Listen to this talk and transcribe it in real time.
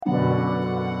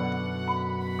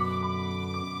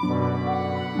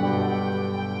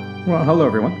Well, hello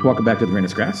everyone. Welcome back to The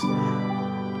Greenest Grass.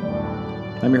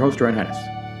 I'm your host, Ryan Hennis.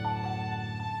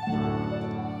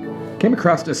 Came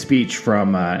across a speech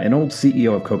from an old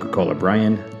CEO of Coca-Cola,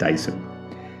 Brian Dyson.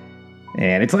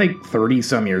 And it's like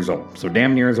 30-some years old, so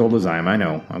damn near as old as I am. I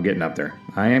know, I'm getting up there.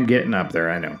 I am getting up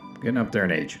there, I know. Getting up there in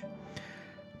age.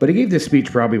 But he gave this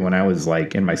speech probably when I was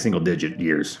like in my single-digit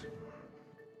years.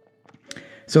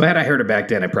 So had I heard it back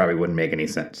then, it probably wouldn't make any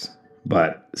sense.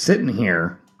 But sitting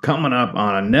here, coming up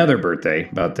on another birthday,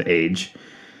 about the age,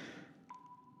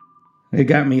 it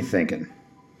got me thinking.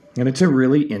 And it's a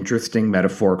really interesting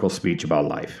metaphorical speech about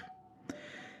life.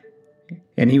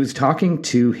 And he was talking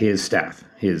to his staff,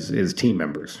 his team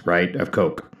members, right, of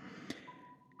Coke.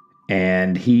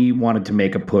 And he wanted to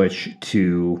make a push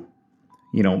to,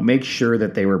 make sure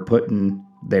that they were putting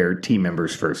their team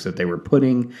members first, that they were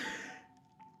putting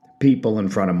people in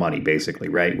front of money, basically,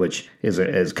 right? Which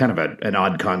is kind of an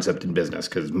odd concept in business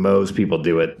because most people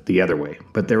do it the other way.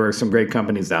 But there are some great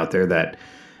companies out there that,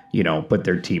 put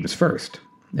their teams first,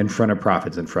 in front of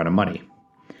profits, in front of money.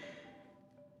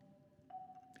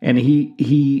 And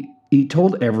he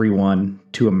told everyone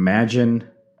to imagine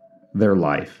their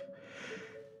life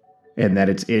and that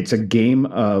it's a game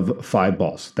of 5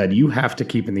 balls that you have to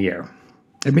keep in the air.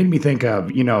 It made me think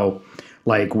of,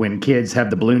 like when kids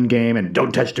have the balloon game and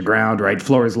don't touch the ground, right?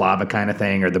 Floor is lava kind of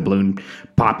thing, or the balloon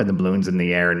popping the balloons in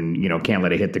the air and, can't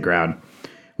let it hit the ground.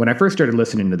 When I first started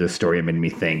listening to this story, it made me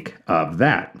think of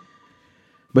that.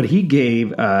 But he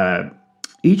gave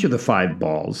each of the 5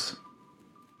 balls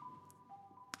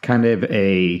kind of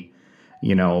a,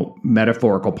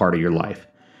 metaphorical part of your life.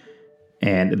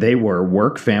 And they were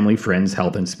work, family, friends,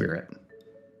 health, and spirit.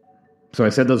 So I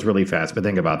said those really fast, but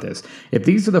think about this. If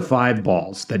these are the 5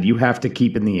 balls that you have to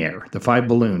keep in the air, the 5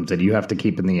 balloons that you have to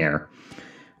keep in the air,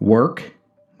 work,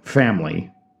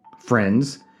 family,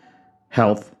 friends,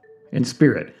 health, and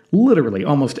spirit. Literally,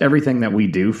 almost everything that we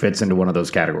do fits into one of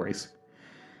those categories.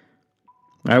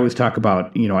 I always talk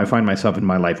about, I find myself in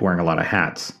my life wearing a lot of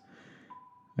hats.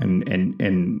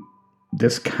 And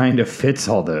this kind of fits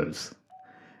all those.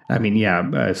 I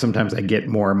mean, sometimes I get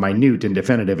more minute and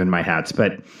definitive in my hats,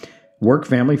 but work,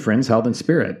 family, friends, health, and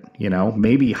spirit.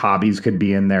 Maybe hobbies could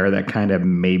be in there that kind of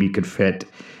maybe could fit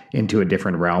into a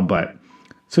different realm. But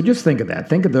so just think of that.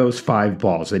 Think of those 5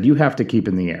 balls that you have to keep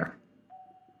in the air.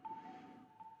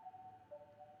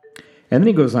 And then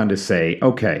he goes on to say,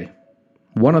 okay,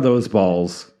 one of those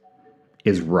balls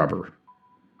is rubber,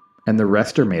 and the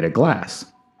rest are made of glass.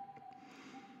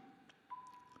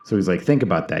 So he's like, think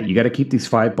about that. You got to keep these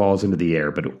 5 balls into the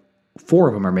air, but 4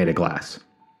 of them are made of glass.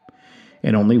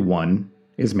 And only 1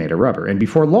 is made of rubber. And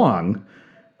before long,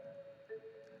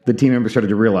 the team members started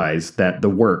to realize that the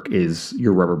work is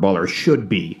your rubber ball, or should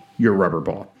be your rubber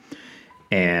ball.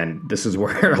 And this is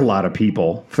where a lot of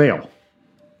people fail.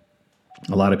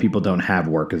 A lot of people don't have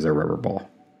work as their rubber ball.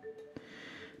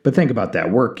 But think about that.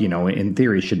 Work, in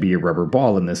theory, should be your rubber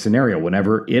ball in this scenario.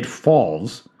 Whenever it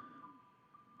falls,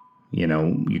 you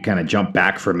kind of jump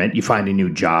back from it. You find a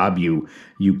new job. You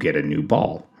get a new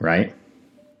ball, right?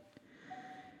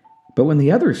 But when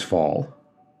the others fall,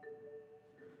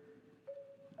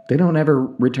 they don't ever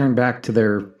return back to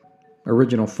their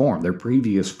original form, their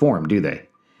previous form, do they?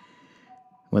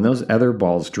 When those other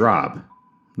balls drop,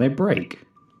 they break.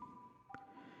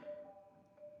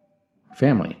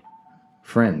 Family,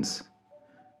 friends,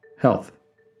 health,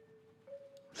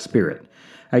 spirit.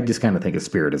 I just kind of think of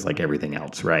spirit as like everything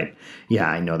else, right? Yeah,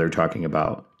 I know they're talking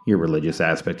about your religious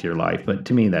aspect of your life, but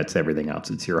to me, that's everything else.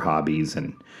 It's your hobbies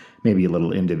and maybe a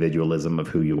little individualism of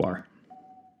who you are.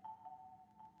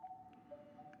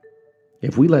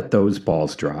 If we let those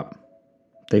balls drop,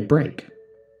 they break.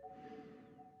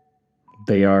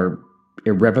 They are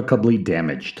irrevocably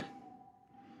damaged,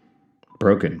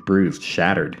 broken, bruised,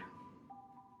 shattered.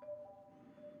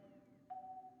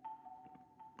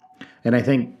 And I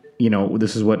think,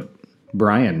 this is what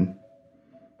Brian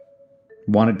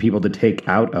wanted people to take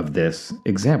out of this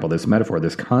example, this metaphor,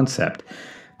 this concept,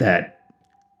 that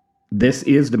this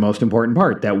is the most important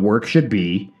part, that work should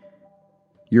be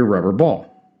your rubber ball.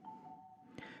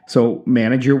 So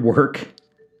manage your work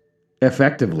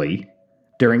effectively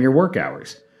during your work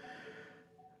hours.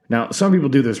 Now, some people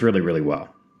do this really, really well.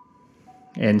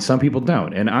 And some people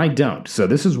don't, and I don't. So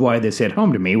this is why this hit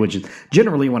home to me, which is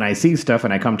generally when I see stuff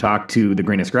and I come talk to the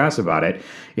Greenest Grass about it,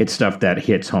 it's stuff that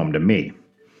hits home to me.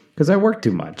 Because I work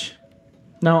too much.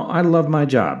 Now, I love my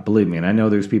job, believe me, and I know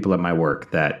there's people at my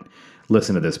work that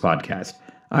listen to this podcast.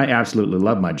 I absolutely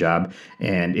love my job,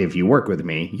 and if you work with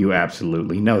me, you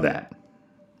absolutely know that.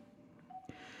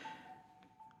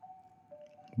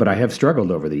 But I have struggled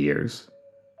over the years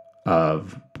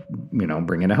of,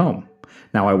 bringing it home.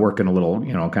 Now I work in a little,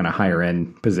 kind of higher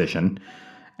end position.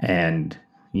 And,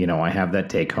 I have that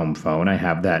take home phone. I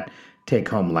have that take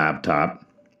home laptop.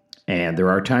 And there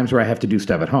are times where I have to do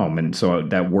stuff at home. And so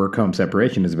that work home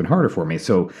separation has been harder for me.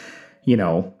 So,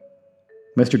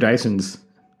 Mr. Dyson's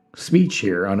speech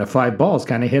here on the 5 balls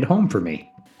kind of hit home for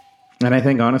me. And I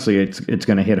think, honestly, it's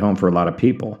going to hit home for a lot of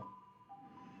people.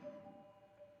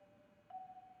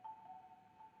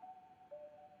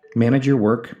 Manage your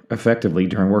work effectively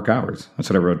during work hours. That's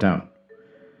what I wrote down.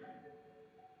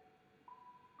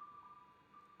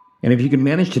 And if you can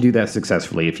manage to do that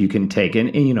successfully, if you can take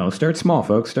and start small,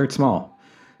 folks, start small.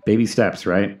 Baby steps,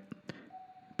 right?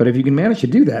 But if you can manage to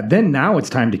do that, then now it's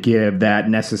time to give that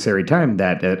necessary time,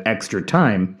 that extra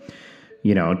time,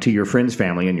 to your friends,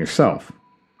 family, and yourself.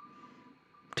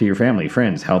 To your family,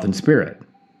 friends, health, and spirit.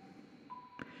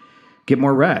 Get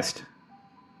more rest.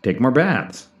 Take more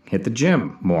baths. Hit the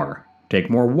gym more.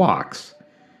 Take more walks.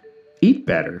 Eat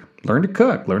better. Learn to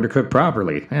cook. Learn to cook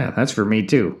properly. Yeah, that's for me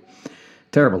too.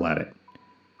 Terrible at it.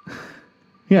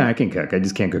 Yeah, I can cook. I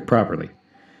just can't cook properly.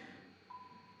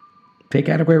 Take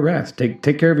adequate rest. Take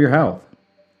care of your health.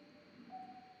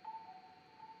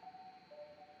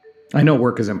 I know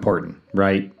work is important,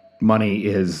 right? Money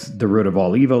is the root of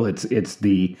all evil. It's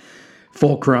the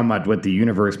fulcrum at what the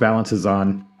universe balances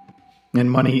on.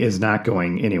 And money is not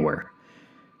going anywhere.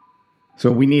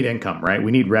 So we need income, right?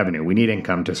 We need revenue. We need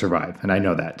income to survive. And I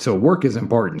know that. So work is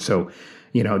important. So,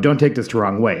 don't take this the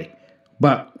wrong way.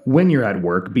 But when you're at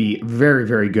work, be very,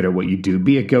 very good at what you do.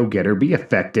 Be a go-getter. Be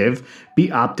effective.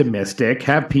 Be optimistic.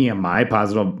 Have PMI,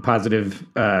 positive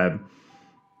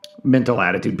mental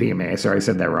attitude, PMA. Sorry, I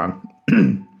said that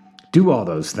wrong. Do all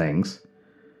those things.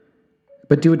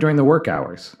 But do it during the work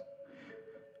hours.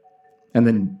 And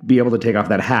then be able to take off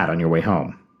that hat on your way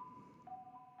home.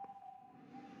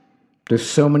 There's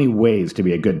so many ways to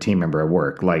be a good team member at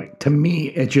work. Like, to me,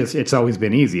 it's always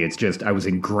been easy. It's just, I was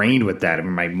ingrained with that. I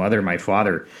mean, my mother, my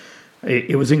father,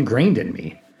 it was ingrained in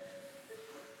me.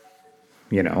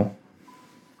 Damn,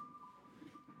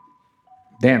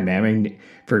 man. I mean,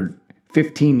 for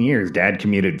 15 years, Dad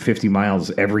commuted 50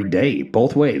 miles every day,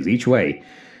 both ways, each way,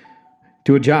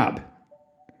 to a job.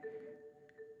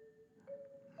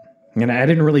 And I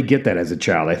didn't really get that as a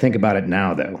child. I think about it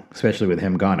now, though, especially with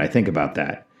him gone. I think about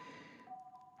that.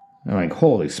 I'm like,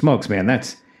 holy smokes, man,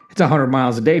 it's 100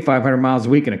 miles a day, 500 miles a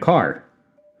week in a car.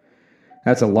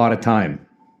 That's a lot of time.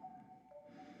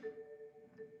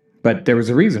 But there was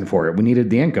a reason for it. We needed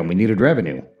the income. We needed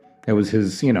revenue. It was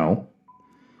his,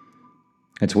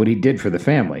 that's what he did for the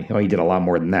family. Oh, he did a lot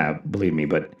more than that, believe me,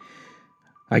 but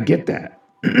I get that.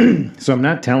 So I'm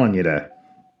not telling you to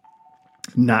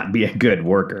not be a good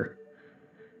worker.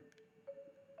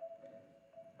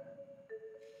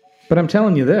 But I'm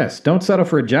telling you this, don't settle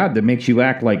for a job that makes you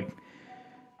act like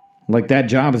that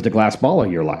job is the glass ball of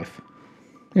your life.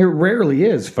 It rarely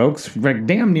is, folks. Like,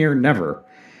 damn near never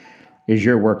is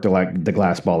your work the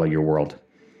glass ball of your world.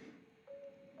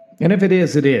 And if it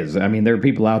is, it is. I mean, there are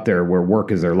people out there where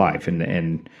work is their life,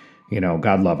 and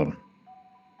God love them.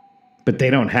 But they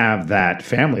don't have that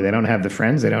family. They don't have the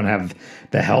friends. They don't have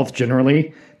the health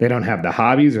generally. They don't have the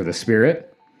hobbies or the spirit.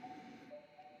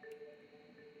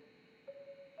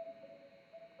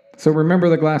 So remember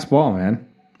the glass ball, man.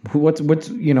 What's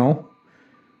the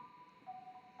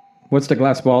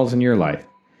glass balls in your life?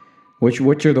 Which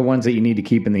are the ones that you need to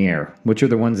keep in the air? Which are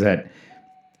the ones that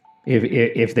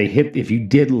if you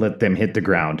did let them hit the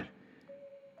ground,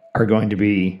 are going to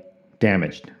be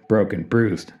damaged, broken,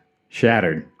 bruised,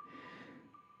 shattered,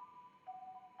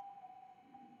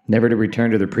 never to return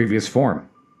to their previous form?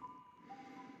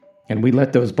 And we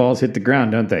let those balls hit the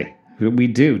ground, don't they? We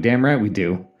do. Damn right we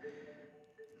do.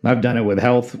 I've done it with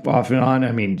health off and on.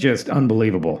 I mean, just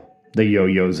unbelievable. The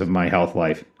yo-yos of my health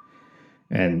life.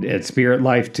 And it's spirit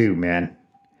life too, man.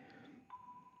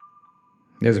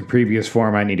 There's a previous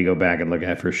form I need to go back and look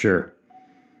at for sure.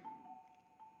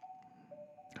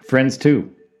 Friends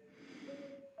too.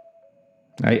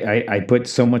 I put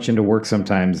so much into work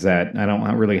sometimes that I don't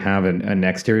really have an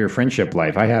exterior friendship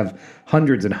life. I have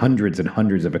hundreds and hundreds and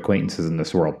hundreds of acquaintances in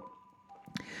this world.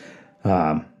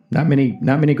 Not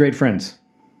many great friends.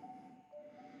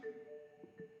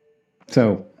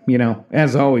 So,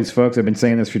 as always, folks, I've been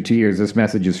saying this for 2 years. This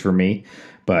message is for me,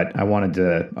 but I wanted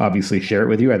to obviously share it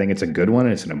with you. I think it's a good one,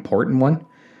 and it's an important one.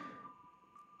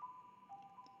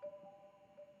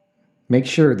 Make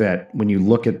sure that when you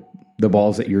look at the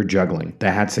balls that you're juggling,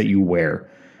 the hats that you wear,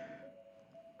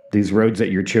 these roads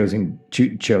that you're choosing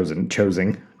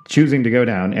to go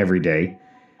down every day,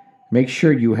 make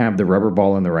sure you have the rubber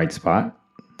ball in the right spot,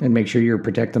 and make sure you're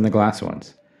protecting the glass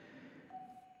ones.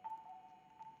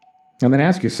 And then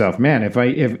ask yourself, man,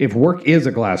 if work is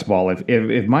a glass ball,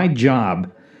 if my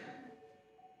job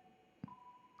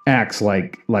acts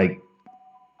like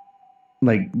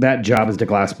that job is the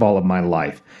glass ball of my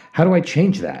life, how do I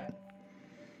change that?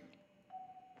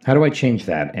 How do I change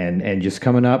that? And just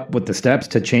coming up with the steps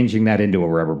to changing that into a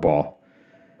rubber ball.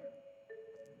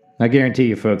 I guarantee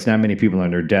you, folks, not many people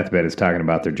on their deathbed is talking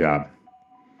about their job.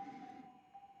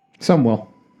 Some will.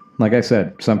 Like I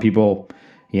said, some people,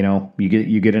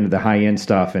 you get into the high-end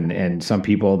stuff, and some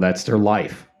people, that's their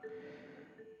life.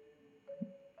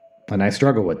 And I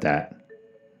struggle with that.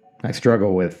 I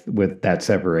struggle with that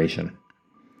separation.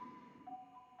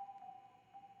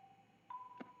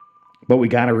 But we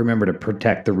got to remember to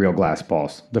protect the real glass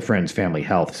balls, the friends, family,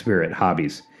 health, spirit,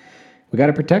 hobbies. We got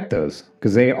to protect those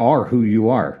because they are who you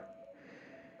are.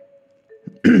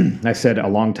 I said a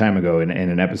long time ago in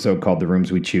an episode called The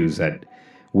Rooms We Choose that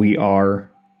we are,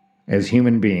 as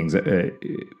human beings,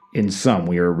 in sum,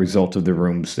 we are a result of the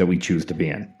rooms that we choose to be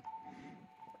in.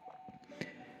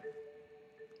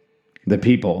 The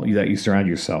people that you surround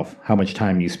yourself, how much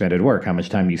time you spend at work, how much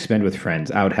time you spend with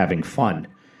friends, out having fun,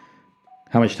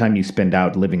 how much time you spend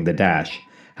out living the dash,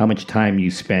 how much time you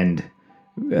spend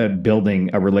building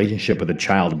a relationship with a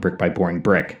child brick by pouring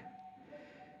brick.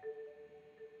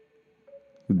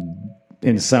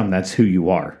 In sum, that's who you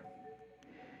are.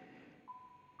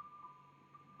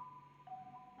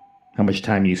 How much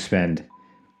time you spend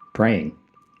praying,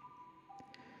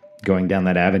 going down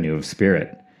that avenue of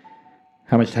spirit.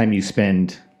 How much time you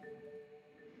spend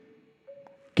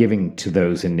giving to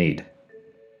those in need.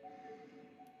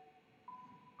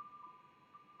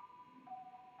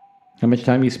 How much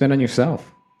time you spend on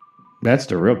yourself. That's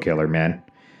the real killer, man.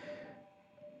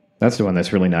 That's the one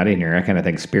that's really not in here. I kind of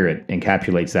think spirit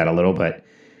encapsulates that a little, but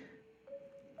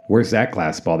where's that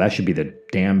glass ball? That should be the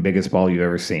damn biggest ball you've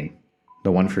ever seen.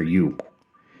 The one for you.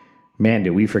 Man, did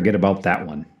we forget about that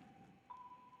one.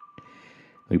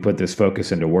 We put this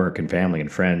focus into work and family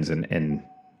and friends and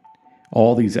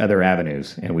all these other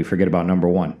avenues, and we forget about number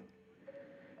one.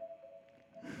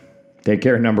 Take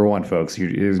care of number one, folks.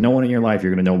 There's no one in your life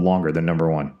you're going to know longer than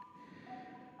number one.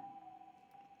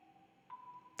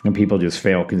 And people just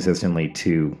fail consistently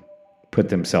to put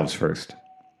themselves first.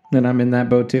 And I'm in that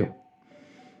boat too.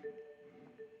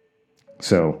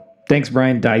 So, thanks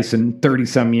Brian Dyson,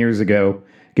 30-some years ago,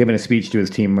 giving a speech to his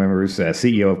team members,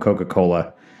 CEO of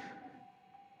Coca-Cola,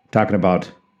 talking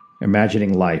about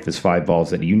imagining life as 5 balls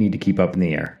that you need to keep up in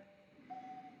the air.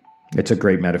 It's a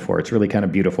great metaphor. It's really kind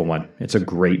of beautiful one. It's a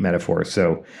great metaphor.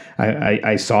 So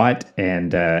I saw it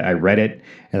and I read it,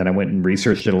 and then I went and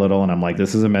researched it a little, and I'm like,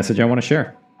 this is a message I want to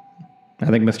share. I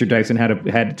think Mr. Dyson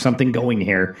had something going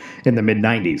here in the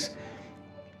mid-90s.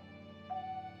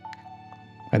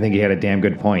 I think he had a damn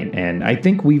good point, and I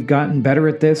think we've gotten better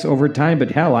at this over time, but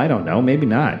hell, I don't know, maybe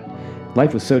not.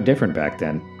 Life was so different back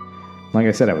then. Like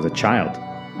I said, I was a child,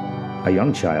 a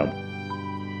young child.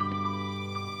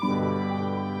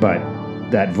 But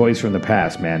that voice from the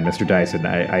past, man, Mr. Dyson,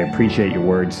 I appreciate your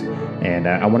words, and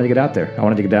I wanted to get out there. I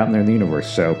wanted to get out there in the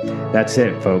universe, so that's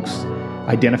it, folks.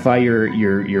 Identify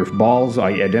your balls,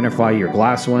 identify your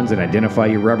glass ones, and identify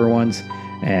your rubber ones.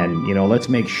 And, let's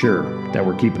make sure that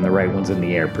we're keeping the right ones in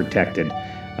the air, protected,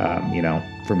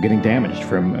 from getting damaged,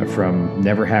 from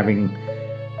never having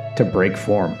to break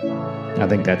form. I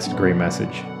think that's a great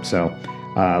message. So,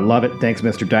 love it. Thanks,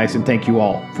 Mr. Dyson. Thank you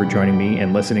all for joining me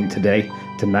and listening today,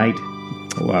 tonight,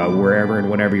 wherever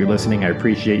and whenever you're listening. I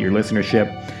appreciate your listenership,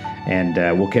 and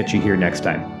we'll catch you here next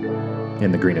time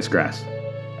in the greenest grass.